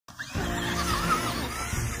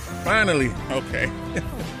Finally. Okay.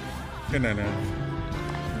 No.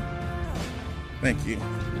 Thank you.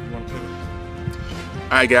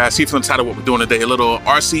 Alright guys, see from the title what we're doing today. A little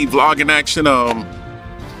RC vlogging action.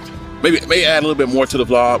 Maybe add a little bit more to the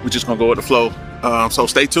vlog. We're just gonna go with the flow. So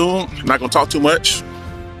stay tuned. I'm not gonna talk too much.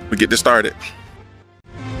 We'll get this started.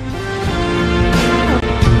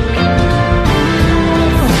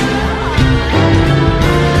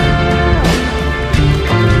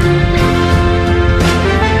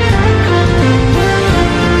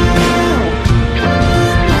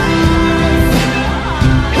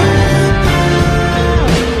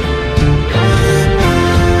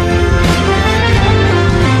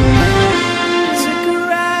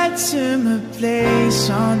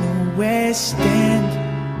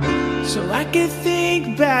 So I could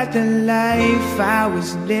think about the life I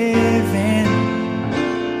was living.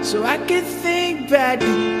 So I could think about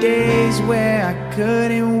the days where I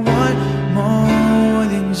couldn't want more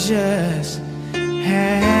than just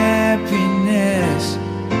happiness.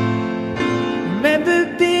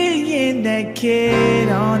 Remember being that kid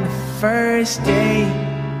on the first day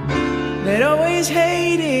that always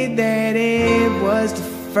hated that it was the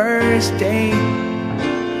first day.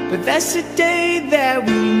 But that's the day that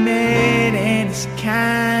we met, and it's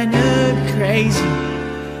kinda crazy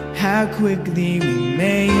how quickly we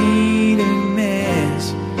made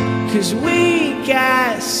amends. 'Cause we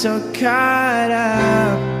got so caught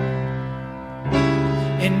up,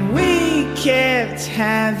 and we kept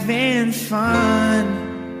having fun,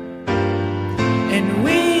 and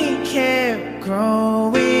we kept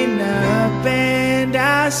growing up, and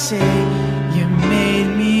I say you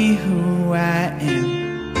made me who I am.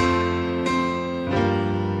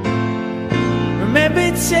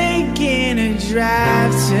 Remember taking a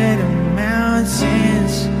drive to the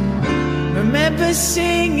mountains. Remember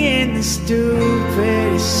singing the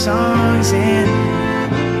stupidest songs. And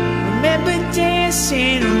remember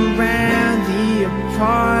dancing around the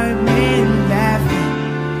apartment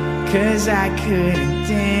laughing 'cause I couldn't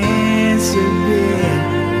dance a bit,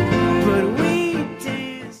 but we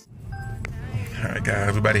danced. Alright guys,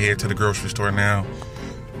 everybody head to the grocery store now.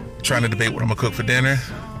 Trying to debate what I'm gonna cook for dinner.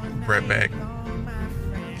 Right back.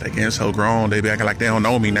 They getting so grown, they be acting like they don't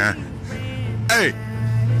know me now. Hey!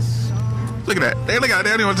 Look at that. They look at that, they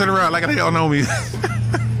don't even turn around like they don't know me.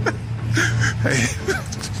 Hey.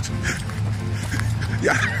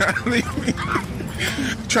 Y'all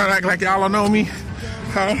trying to act like y'all don't know me?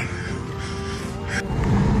 Huh?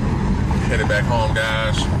 Headed back home,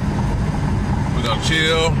 guys. We're gonna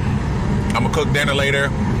chill. I'm gonna cook dinner later.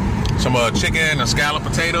 Some chicken and scalloped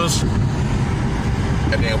potatoes.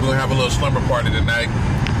 And then we'll have a little slumber party tonight.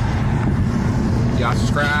 Y'all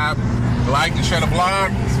subscribe, like, and share the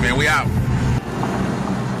vlog. Man, we out.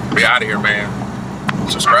 We out of here, man.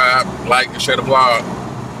 Subscribe, like, and share the vlog.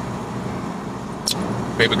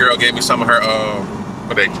 Baby girl gave me some of her,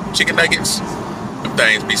 chicken nuggets. Them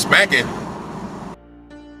things be smacking.